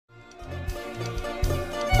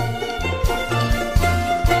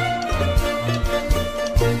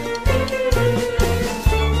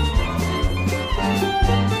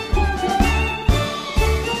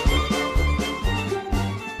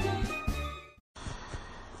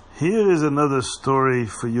Here is another story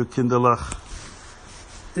for you, Kinderlach.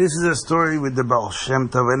 This is a story with the Baal Shem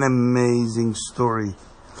Tov, an amazing story.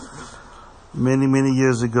 Many, many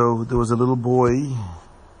years ago, there was a little boy.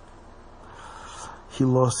 He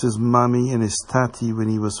lost his mommy and his tati when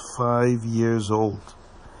he was 5 years old.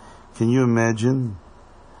 Can you imagine?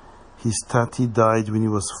 His tati died when he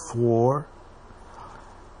was 4,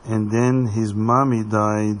 and then his mommy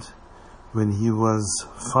died when he was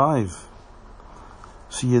 5.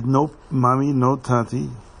 So he had no mommy, no tati.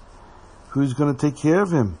 Who's going to take care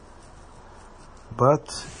of him? But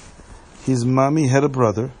his mommy had a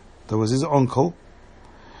brother, that was his uncle,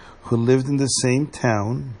 who lived in the same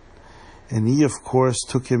town, and he, of course,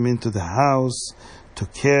 took him into the house,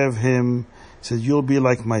 took care of him, said, "You'll be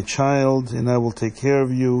like my child, and I will take care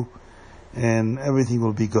of you, and everything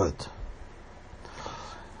will be good."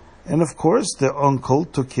 And of course, the uncle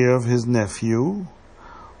took care of his nephew,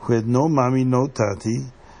 who had no mommy, no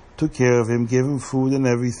tati, took care of him, gave him food and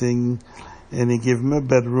everything, and he gave him a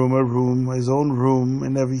room, his own room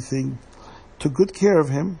and everything, took good care of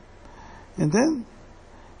him. And then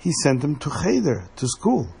he sent him to Cheder, to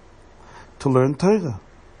school, to learn Torah.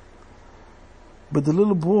 But the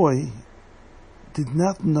little boy did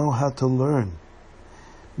not know how to learn,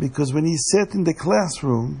 because when he sat in the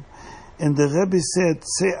classroom and the Rebbe said,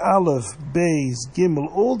 say Aleph, Beis, Gimel,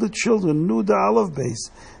 all the children knew the Aleph,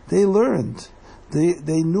 Beis. They learned.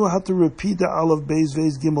 They knew how to repeat the Aleph, Beis,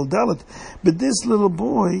 Gimel, Dalet. But this little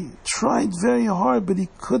boy tried very hard, but he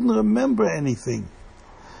couldn't remember anything.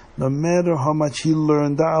 No matter how much he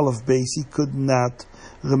learned the Aleph, Beis, he could not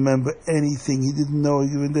remember anything. He didn't know.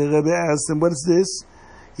 When the Rebbe asked him, "What is this?"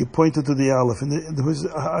 He pointed to the Aleph, and there was,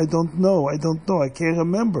 I don't know, I can't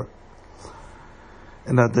remember.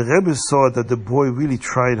 And that the Rebbe saw that the boy really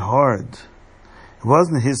tried hard. It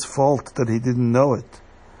wasn't his fault that he didn't know it.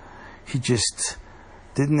 He just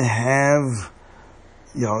didn't have,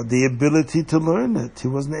 the ability to learn it. He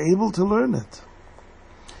wasn't able to learn it.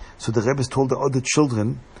 So the Rebbe told the other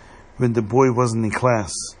children, when the boy wasn't in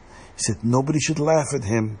class, he said, nobody should laugh at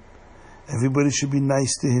him. Everybody should be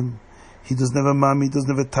nice to him. He doesn't have a mommy, he doesn't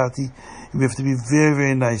have a tati. We have to be very,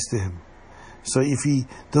 very nice to him. So if he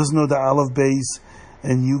doesn't know the Aleph Beis,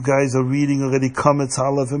 and you guys are reading already Kametz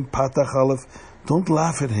Aleph and Patach Aleph, don't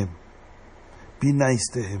laugh at him. Be nice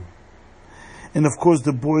to him. And of course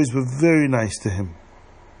the boys were very nice to him.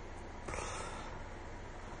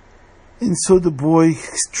 And so the boy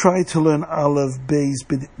tried to learn Aleph Beis,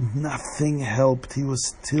 but nothing helped. He was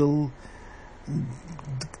still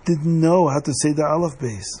didn't know how to say the Aleph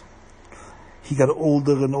Beis. He got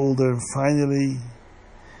older and older, and finally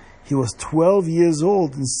he was 12 years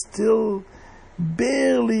old and still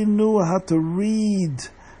barely knew how to read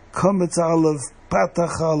Kametz Aleph,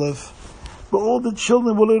 Patach Aleph. But all the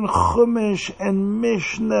children will learn Chumash and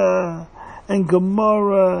Mishnah and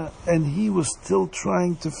Gemara, and he was still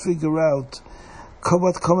trying to figure out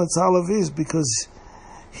what Kametz Aleph is, because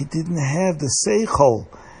he didn't have the seichel.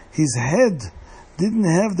 His head didn't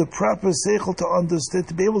have the proper seichel to understand,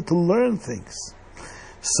 to be able to learn things.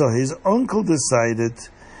 So his uncle decided,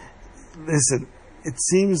 listen, it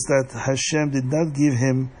seems that Hashem did not give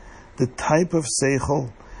him the type of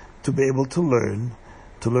seichel to be able to learn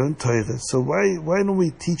Torah. So why don't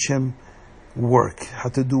we teach him work, how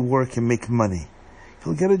to do work and make money?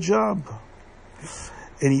 He'll get a job.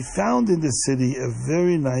 And he found in the city a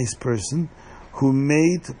very nice person who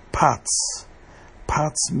made pots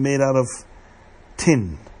made out of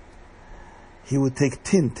tin. He would take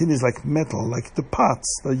tin. Tin is like metal, like the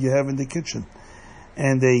pots that you have in the kitchen.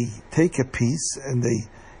 And they take a piece and they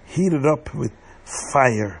heat it up with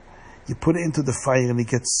fire. You put it into the fire and it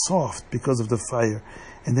gets soft because of the fire.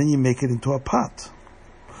 And then you make it into a pot.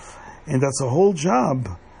 And that's a whole job.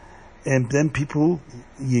 And then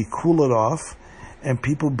you cool it off and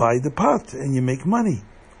people buy the pot and you make money.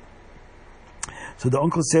 So the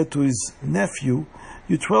uncle said to his nephew,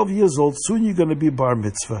 you're 12 years old, soon you're going to be bar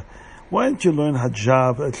mitzvah. Why don't you learn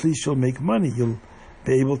hijab? At least you'll make money. You'll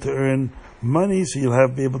be able to earn money, so you'll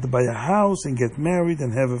be able to buy a house and get married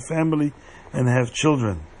and have a family and have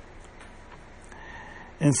children.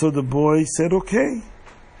 And so the boy said, okay.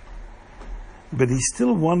 But he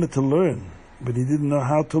still wanted to learn, but he didn't know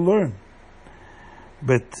how to learn.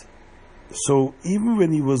 But so even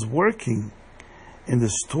when he was working in the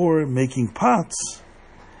store making pots,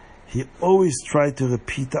 he always tried to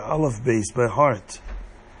repeat the Aleph Beis by heart,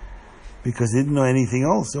 because he didn't know anything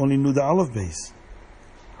else. He only knew the Aleph Beis.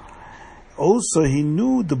 Also, he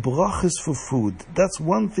knew the brachas for food. That's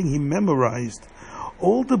one thing he memorized.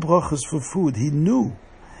 All the brachas for food he knew.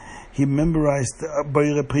 He memorized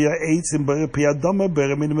Boire Priya Eitz and Boire Priya Dama,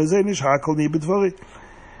 Bere Min Mazenish, Hakol Ni B'Dvari.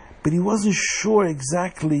 but he wasn't sure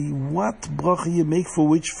exactly what bracha you make for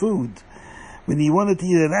which food. When he wanted to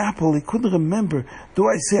eat an apple, he couldn't remember. Do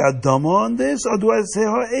I say Adama on this, or do I say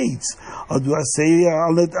Ha'etz? Or do I say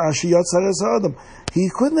Ashiyat Saras Adam? He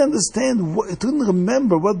couldn't understand, he couldn't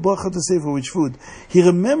remember what bracha to say for which food. He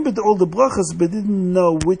remembered all the brachas, but didn't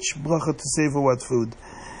know which bracha to say for what food.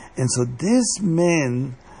 And so this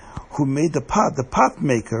man who made the pot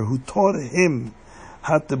maker, who taught him,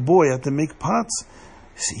 the boy how to make pots,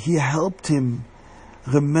 he helped him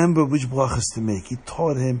remember which brachas to make. He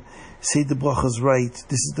taught him, say the brachas right,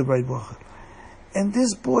 this is the right bracha. And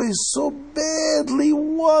this boy so badly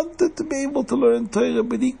wanted to be able to learn Torah,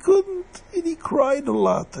 but he couldn't, and he cried a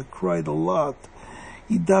lot.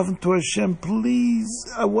 He davened to Hashem, please,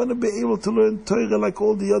 I want to be able to learn Torah like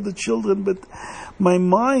all the other children, but my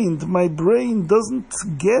mind, my brain doesn't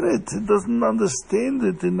get it, it doesn't understand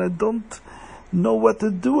it, and I don't know what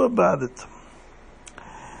to do about it.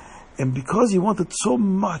 And because he wanted so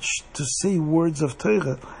much to say words of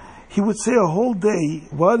Torah, he would say a whole day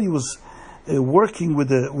while he was working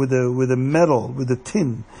with a metal, with a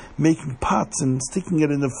tin, making pots and sticking it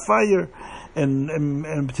in the fire, and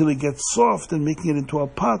until it gets soft and making it into a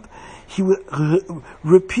pot. He would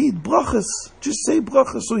repeat brachas, just say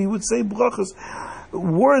brachas. So he would say brachas,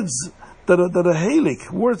 words that are halik,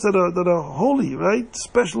 words that are holy, right?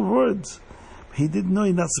 Special words. He didn't know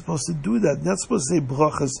you're not supposed to do that. You're not supposed to say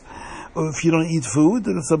brachas if you don't eat food.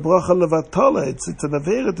 And it's a bracha levatala. It's an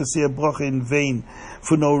avera to say a bracha in vain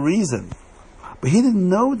for no reason. But he didn't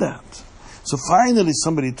know that. So finally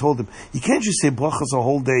somebody told him, you can't just say brachas a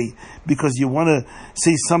whole day because you want to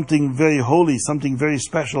say something very holy, something very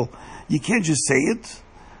special. You can't just say it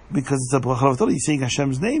because it's a bracha levatala. You're saying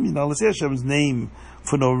Hashem's name. You're not allowed to say Hashem's name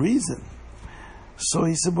for no reason. So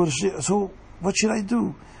he said, so what should I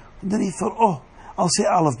do? And then he thought, I'll say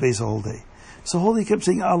Aleph Beis a whole day. So he kept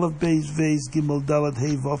saying Aleph Beis, Veis, Gimel, Dalet,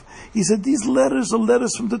 Hey, Vav. He said, these letters are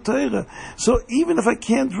letters from the Torah. So even if I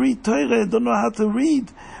can't read Torah, I don't know how to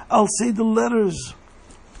read, I'll say the letters.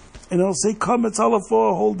 And I'll say Kametz Aleph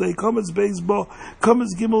for a whole day, Kametz Beis Bo,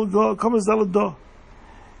 Kametz Gimel Go, Kametz Dalet Do.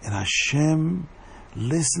 And Hashem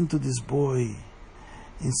listened to this boy.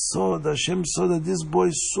 And Hashem saw that this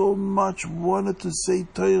boy so much wanted to say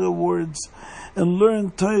Torah words and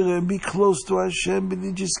learn Torah and be close to Hashem, but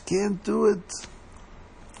he just can't do it.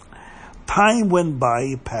 Time went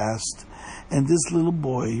by, passed, and this little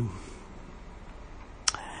boy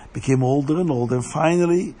became older and older, and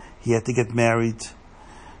finally he had to get married.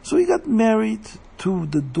 So he got married to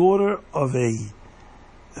the daughter of a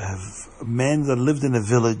man that lived in a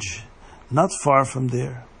village not far from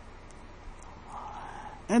there.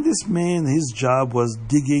 And this man, his job was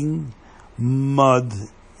digging mud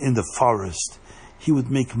in the forest. He would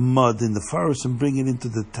make mud in the forest and bring it into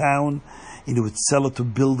the town, and he would sell it to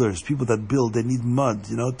builders. People that build, they need mud,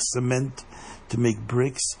 cement to make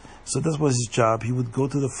bricks. So that was his job. He would go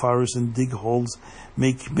to the forest and dig holes,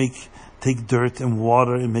 take dirt and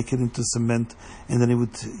water and make it into cement. And then he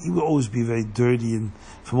would always be very dirty and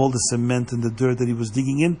from all the cement and the dirt that he was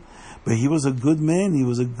digging in. But he was a good man. He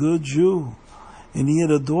was a good Jew. And he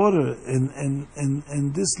had a daughter,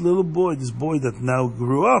 and this little boy, this boy that now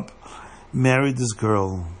grew up, married this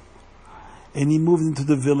girl. And he moved into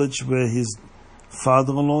the village where his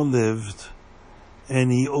father-in-law lived,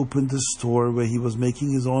 and he opened a store where he was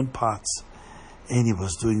making his own pots. And he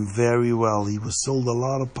was doing very well. He sold a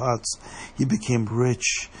lot of pots. He became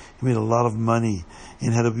rich. He made a lot of money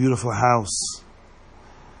and had a beautiful house.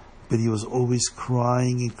 But he was always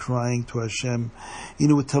crying and crying to Hashem.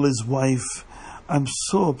 He would tell his wife, I'm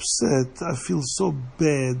so upset, I feel so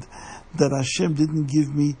bad that Hashem didn't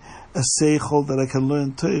give me a seichel that I can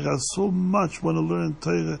learn Torah. I so much want to learn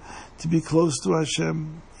Torah to be close to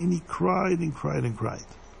Hashem. And he cried and cried and cried.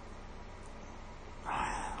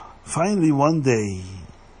 Finally, one day,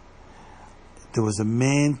 there was a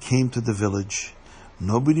man came to the village.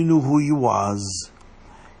 Nobody knew who he was.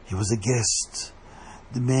 He was a guest.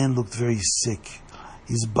 The man looked very sick.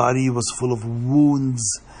 His body was full of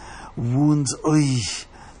wounds,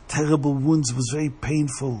 terrible wounds. It was very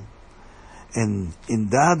painful. And in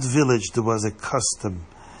that village there was a custom.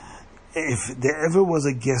 If there ever was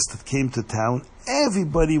a guest that came to town,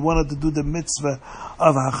 everybody wanted to do the mitzvah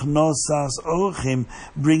of hachnosas orchim,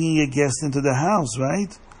 bringing a guest into the house,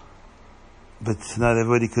 right? But not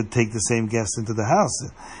everybody could take the same guest into the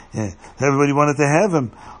house. Everybody wanted to have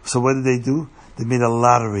him. So what did they do? They made a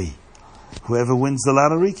lottery. Whoever wins the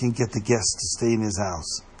lottery can get the guest to stay in his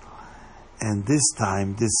house. And this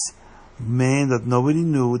time, this man that nobody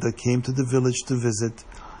knew that came to the village to visit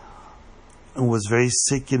and was very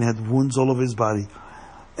sick and had wounds all over his body,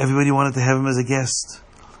 everybody wanted to have him as a guest.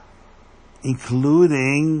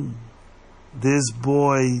 including this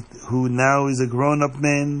boy who now is a grown-up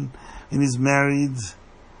man and is married,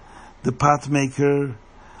 the pot maker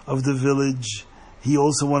of the village. He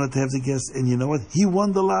also wanted to have the guest, and you know what? He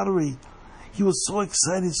won the lottery. He was so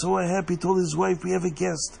excited, so happy. He told his wife, "We have a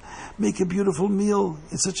guest. Make a beautiful meal.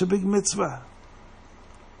 It's such a big mitzvah."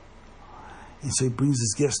 And so he brings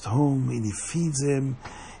his guest home, and he feeds him,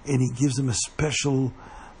 and he gives him a special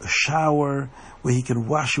shower where he can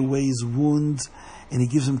wash away his wounds, and he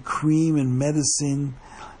gives him cream and medicine,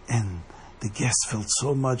 and the guest felt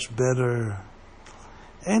so much better.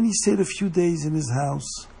 And he stayed a few days in his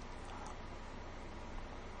house.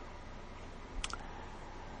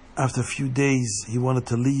 After a few days, he wanted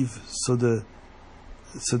to leave, so the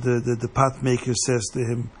pot maker says to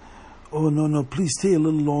him, "Oh, no, please stay a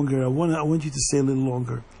little longer. I want you to stay a little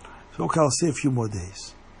longer." So, okay, I'll stay a few more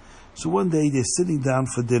days. So one day they're sitting down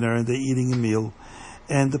for dinner and they're eating a meal,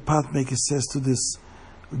 and the pot maker says to this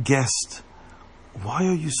guest, "Why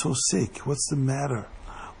are you so sick? What's the matter?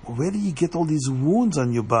 Where did you get all these wounds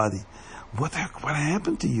on your body? What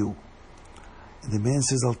happened to you?" And the man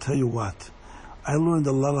says, "I'll tell you what. I learned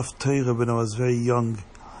a lot of Torah when I was very young.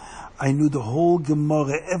 I knew the whole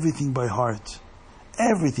Gemara, everything by heart.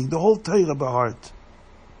 Everything, the whole Torah by heart.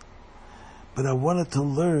 But I wanted to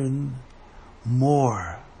learn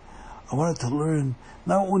more. I wanted to learn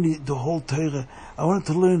not only the whole Torah, I wanted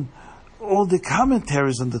to learn all the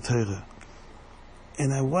commentaries on the Torah.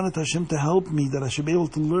 And I wanted Hashem to help me, that I should be able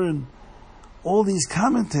to learn all these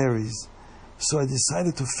commentaries. So I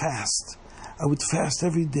decided to fast. I would fast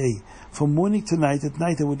every day, from morning to night. At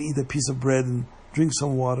night I would eat a piece of bread and drink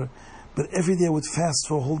some water. But every day I would fast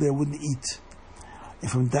for a whole day. I wouldn't eat.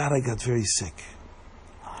 And from that I got very sick.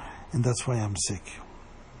 And that's why I'm sick."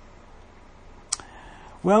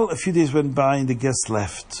 Well, a few days went by and the guest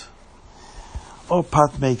left. Our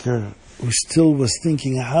pot maker, who still was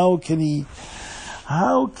thinking, how can he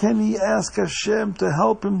ask Hashem to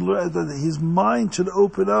help him learn, that his mind should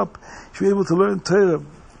open up, he should be able to learn Torah.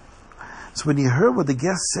 So when he heard what the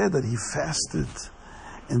guest said, that he fasted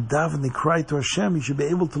and davened and cried to Hashem, he should be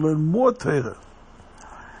able to learn more Torah,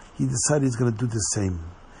 he decided he's going to do the same.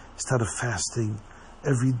 He started fasting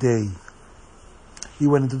every day. He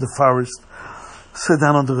went into the forest, sat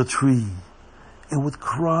down under a tree, and would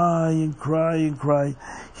cry and cry and cry.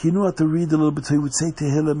 He knew how to read a little bit, so he would say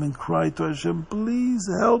Tehillim and cry to Hashem, "Please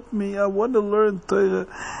help me, I want to learn Torah,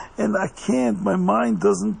 and I can't, my mind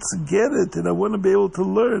doesn't get it, and I want to be able to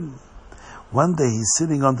learn." One day he's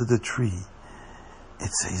sitting under the tree.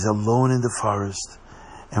 He's alone in the forest,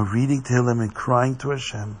 and reading Tehillim and crying to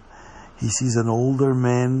Hashem. He sees an older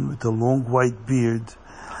man with a long white beard,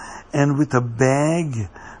 and with a bag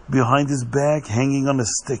behind his back hanging on a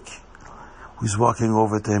stick, who's walking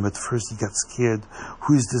over to him. At first he got scared.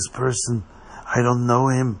 Who is this person? I don't know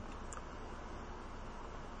him.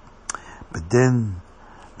 But then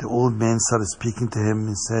the old man started speaking to him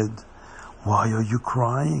and said, "Why are you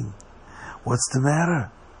crying? What's the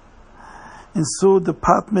matter?" And so the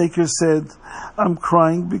pot maker said, "I'm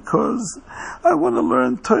crying because I want to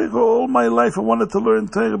learn Torah. All my life I wanted to learn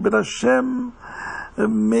Torah, but Hashem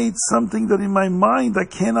made something that in my mind I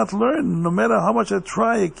cannot learn. No matter how much I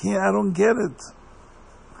try, I don't get it.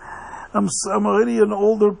 I'm already an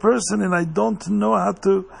older person and I don't know how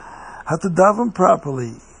to daven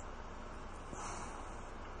properly."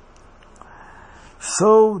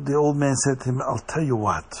 So the old man said to him, "I'll tell you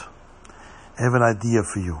what. I have an idea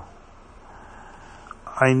for you.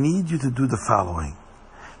 I need you to do the following.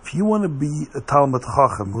 If you want to be a Talmud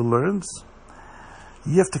Chacham who learns,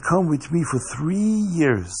 you have to come with me for 3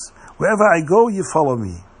 years. Wherever I go, you follow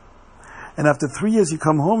me. And after 3 years, you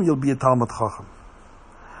come home, you'll be a Talmud Chacham.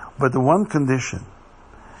 But the one condition,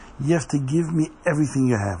 you have to give me everything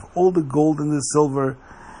you have. All the gold and the silver,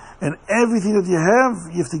 and everything that you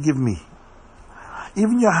have to give me.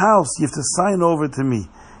 Even your house, you have to sign over to me.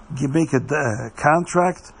 You make a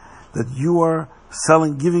contract that you are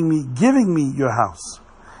selling, giving me your house.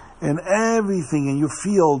 And everything, and your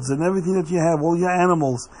fields, and everything that you have, all your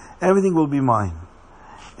animals, everything will be mine.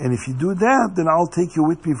 And if you do that, then I'll take you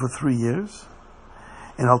with me for 3 years,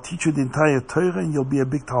 and I'll teach you the entire Torah, and you'll be a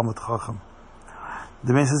big Talmud Chacham."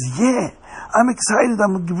 The man says, "Yeah, I'm excited,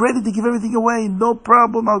 I'm ready to give everything away, no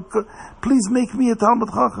problem, please make me a Talmud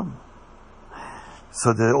Chacham."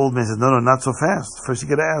 So the old man says, no, not so fast. First you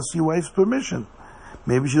got to ask your wife's permission.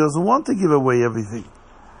 Maybe she doesn't want to give away everything.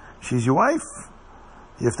 She's your wife.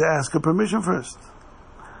 You have to ask her permission first.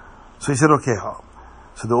 So he said, "Okay."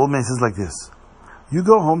 So the old man says like this: "You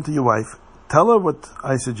go home to your wife, tell her what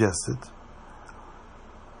I suggested.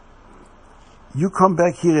 You come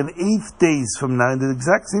back here in 8 days from now, in the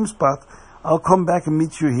exact same spot. I'll come back and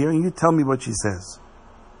meet you here, and you tell me what she says.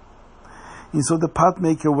 And so the pot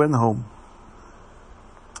maker went home,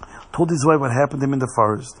 told his wife what happened to him in the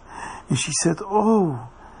forest, and she said, "Oh,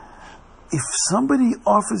 if somebody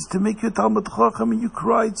offers to make you a Talmud Chacham and you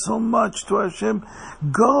cried so much to Hashem,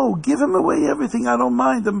 go, give him away everything. I don't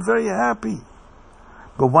mind. I'm very happy.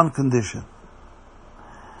 But one condition.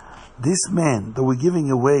 This man that we're giving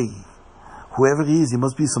away, whoever he is, he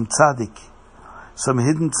must be some tzaddik, some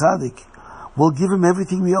hidden tzaddik. We'll give him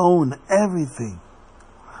everything we own, everything.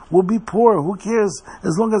 We'll be poor. Who cares?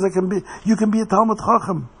 As long as you can be a Talmud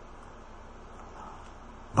Chacham.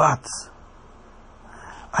 But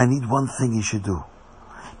I need one thing he should do.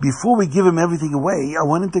 Before we give him everything away, I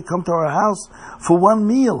want him to come to our house for one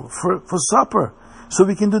meal, for supper, so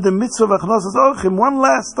we can do the mitzvah of Achnasas Orchim one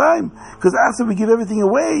last time. Because after we give everything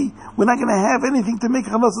away, we're not going to have anything to make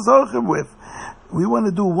Achnasas Orchim with. We want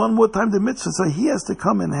to do one more time the mitzvah, so he has to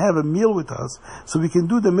come and have a meal with us, so we can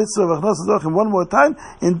do the mitzvah of Achnasas Orchim one more time,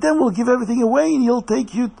 and then we'll give everything away, and he'll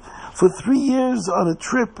take you for 3 years on a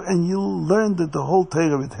trip, and you'll learn the whole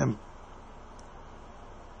Torah with him.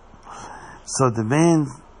 So the man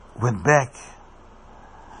went back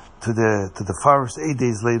to the forest 8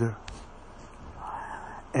 days later,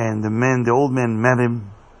 and the old man met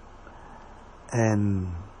him, and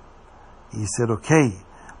he said, "Okay,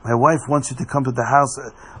 my wife wants you to come to the house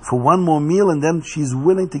for one more meal, and then she's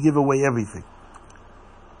willing to give away everything."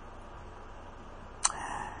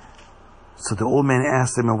 So the old man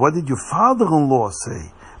asked him, "And what did your father-in-law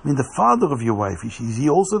say? I mean, the father of your wife, does he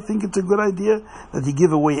also think it's a good idea that you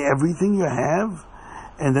give away everything you have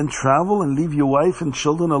and then travel and leave your wife and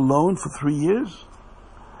children alone for 3 years?"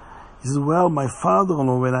 He says, "Well, my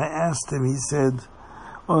father-in-law, when I asked him, he said,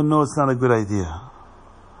 'Oh, no, it's not a good idea.'"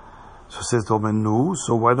 So says the old man, "No,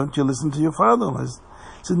 so why don't you listen to your father-in-law?"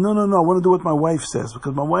 He said, No, I want to do what my wife says,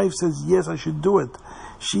 because my wife says, yes, I should do it.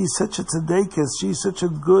 She's such a tzedekah, she's such a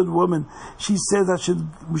good woman. She says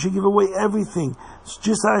we should give away everything. It's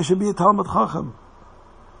just that I should be a Talmud Chacham."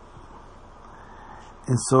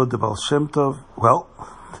 And so the Baal Shem Tov, well,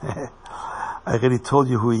 I already told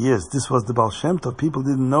you who he is. This was the Baal Shem Tov. People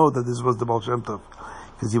didn't know that this was the Baal Shem Tov,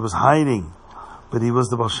 because he was hiding, but he was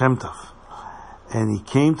the Baal Shem Tov. And he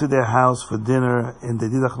came to their house for dinner, and they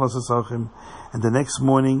did Achnasas Orchim. And the next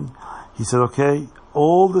morning, he said, "Okay,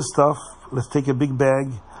 all the stuff, let's take a big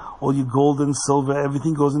bag. All your gold and silver,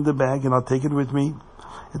 everything goes in the bag, and I'll take it with me.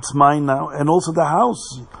 It's mine now. And also the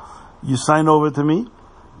house, you sign over to me.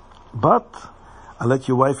 But I'll let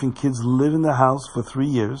your wife and kids live in the house for 3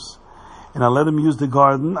 years. And I'll let them use the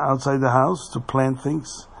garden outside the house to plant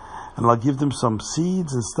things. And I'll give them some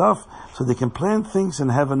seeds and stuff so they can plant things and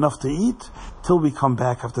have enough to eat till we come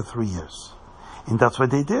back after 3 years." And that's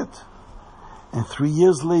what they did. And 3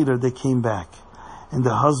 years later, they came back. And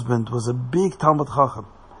the husband was a big Talmud Chacham.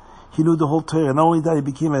 He knew the whole Torah. And not only that, he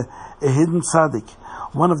became a hidden tzaddik.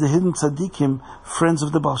 One of the hidden tzaddikim, friends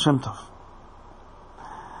of the Baal Shem Tov.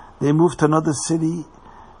 They moved to another city,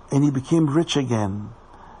 and he became rich again.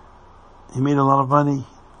 He made a lot of money,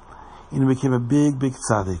 and he became a big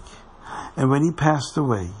tzaddik. And when he passed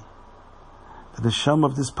away, the neshama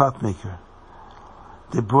of this pot maker,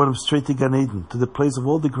 they brought him straight to Gan Eden, to the place of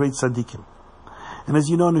all the great tzaddikim. And as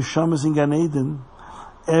you know, neshamas in Gan Eden,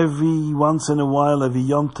 every once in a while, every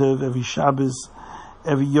Yom Tov, every Shabbos,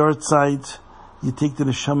 every Yortzeit, you take the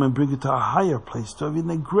neshama and bring it to a higher place, to even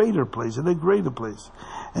a greater place, and a greater place.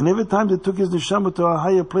 And every time they took his neshama to a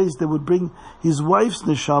higher place, they would bring his wife's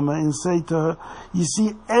neshama and say to her, "You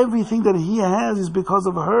see, everything that he has is because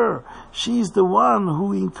of her. She's the one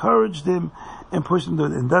who encouraged him and pushed him to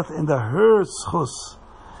it." And her schus,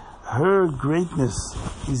 her greatness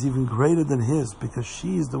is even greater than his, because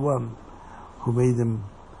she is the one who made him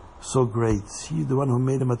so great. She's the one who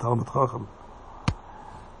made him a Talmud Chacham.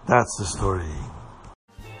 That's the story.